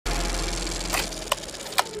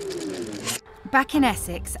Back in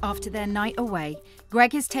Essex, after their night away,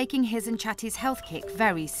 Greg is taking his and Chatty's health kick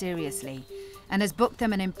very seriously and has booked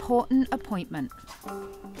them an important appointment. All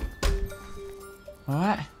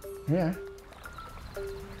right. Yeah.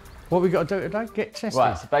 What we got to do today? Get tested?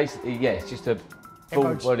 Right, so basically, yeah, it's just a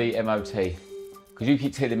full body MOT. Because you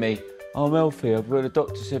keep telling me, oh, I'm healthy, the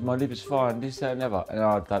doctor said my liver's fine, this, that and other, and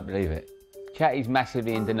I don't believe it. Chatty's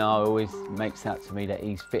massively in denial, always makes out to me that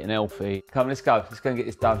he's fit and healthy. Come, let's go and get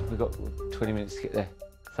this done. We've got 20 minutes to get there.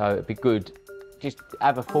 So it'd be good, just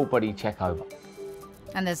have a full body check over.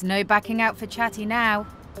 And there's no backing out for Chatty now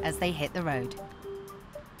as they hit the road.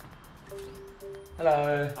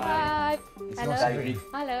 Hello. Hi. Hello. David.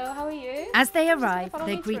 Hello, how are you? As they arrive,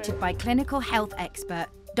 they're greeted by clinical health expert,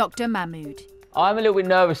 Dr. Mahmood. I'm a little bit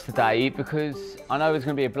nervous today because I know there's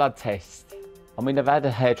going to be a blood test. I mean, I've had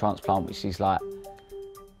a hair transplant, which is like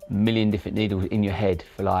a million different needles in your head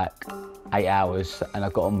for like 8 hours, and I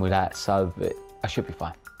got on with that, so I should be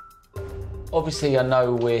fine. Obviously, I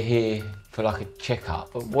know we're here for like a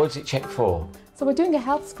checkup, but what does it check for? So we're doing a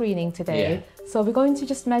health screening today. Yeah. So we're going to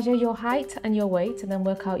just measure your height and your weight and then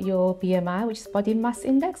work out your BMI, which is body mass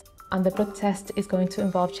index. And the blood test is going to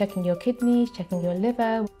involve checking your kidneys, checking your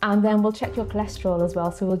liver, and then we'll check your cholesterol as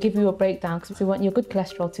well. So we'll give you a breakdown because we want your good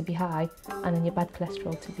cholesterol to be high and then your bad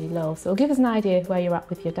cholesterol to be low. So it'll give us an idea of where you're at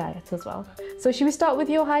with your diet as well. So should we start with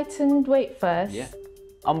your height and weight first? Yeah.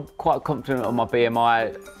 I'm quite confident on my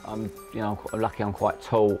BMI. I'm lucky I'm quite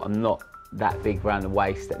tall. I'm not that big around the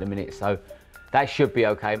waist at the minute, so that should be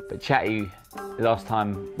okay. But Chatty, the last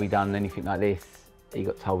time we done anything like this, he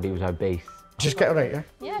got told he was obese. Just get on it, yeah?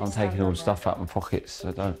 Yeah. I'm taking all the stuff out of my pockets, so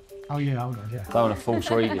I don't. Oh yeah, hold on, yeah. Don't want a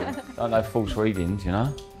false reading. Don't know false readings, you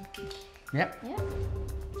know? Yep. Yeah.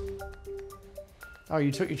 Oh,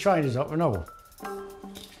 you took your trainers off and all?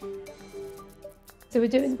 So we're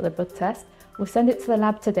doing the blood test. We'll send it to the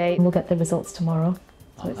lab today and we'll get the results tomorrow.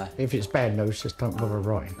 So Okay. If it's bad news, just don't bother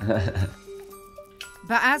writing.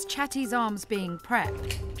 But as Chatty's arm's being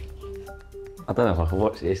prepped, I don't know if I can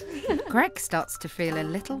watch this. Greg starts to feel a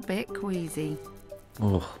little bit queasy.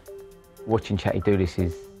 Oh. Watching Chatty do this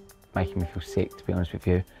is making me feel sick, to be honest with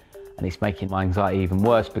you. And it's making my anxiety even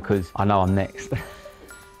worse because I know I'm next.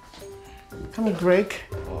 Come on, Greg.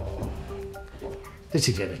 Oh. This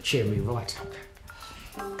is going to cheer me right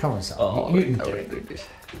up. Come on, son. You can do it.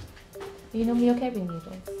 Are you normally okay with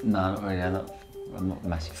needles? No, not really. I'm not a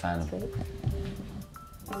massive fan of it.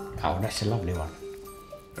 Oh, that's a lovely one.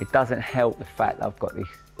 It doesn't help the fact that I've got this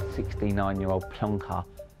 69-year-old plonker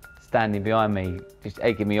standing behind me, just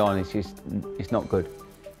egging me on. It's not good. Do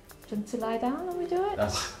you want to lie down and we do it?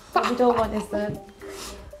 What we don't want is the...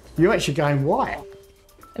 You're actually going white.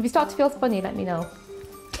 If you start to feel funny, let me know.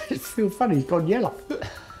 It feels funny, he's gone yellow.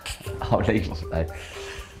 I'll leave it today.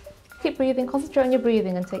 Keep breathing, concentrate on your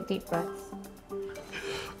breathing and take deep breaths.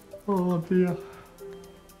 Oh dear.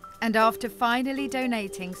 And after finally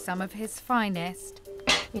donating some of his finest,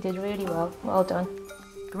 You did really well. Well done.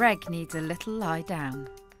 Greg needs a little lie down.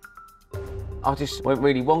 I just went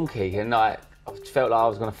really wonky and I felt like I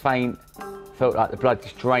was going to faint. Felt like the blood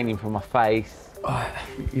just draining from my face. Oh,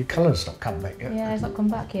 your colour's not come back yet. Yeah, it's not come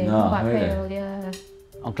back yet. No, Come back really? pale, yeah.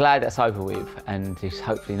 I'm glad that's over with and just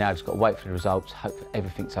hopefully now just got to wait for the results, hope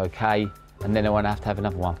everything's okay, and then I won't have to have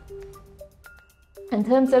another one. In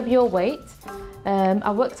terms of your weight,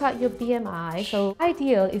 I worked out your BMI. So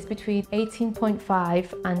ideal is between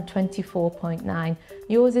 18.5 and 24.9.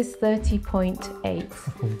 Yours is 30.8,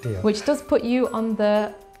 Oh dear. which does put you on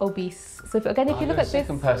the obese. So if you look at You're the this,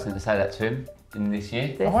 second person to say that to him in this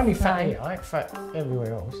year. this I'm only fat time. here, I ain't fat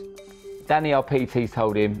everywhere else. Danny, our PT's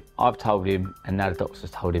told him, I've told him, and now the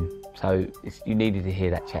doctor's told him. So you needed to hear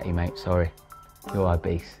that, Chatty, mate. Sorry. You're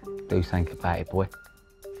obese. Do something about it, boy.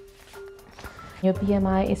 Your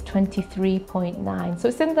BMI is 23.9, so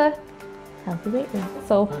it's in the healthy weight range.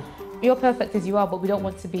 So you're perfect as you are, but we don't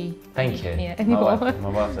want to be. Thank you. Yeah, my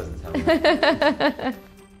anymore. wife doesn't tell me.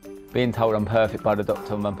 Being told I'm perfect by the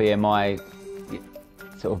doctor on my BMI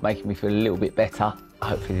sort of making me feel a little bit better.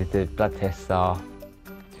 Hopefully the blood tests are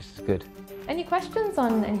just as good. Any questions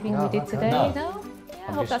on anything we did today? No. No? Yeah, I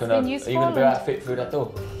I'm hope just that's gonna, been useful. Are you going to be out fit through that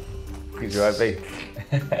door? Because you're obese.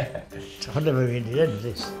 I've never been to the end of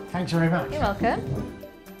this. Thanks very much. You're welcome.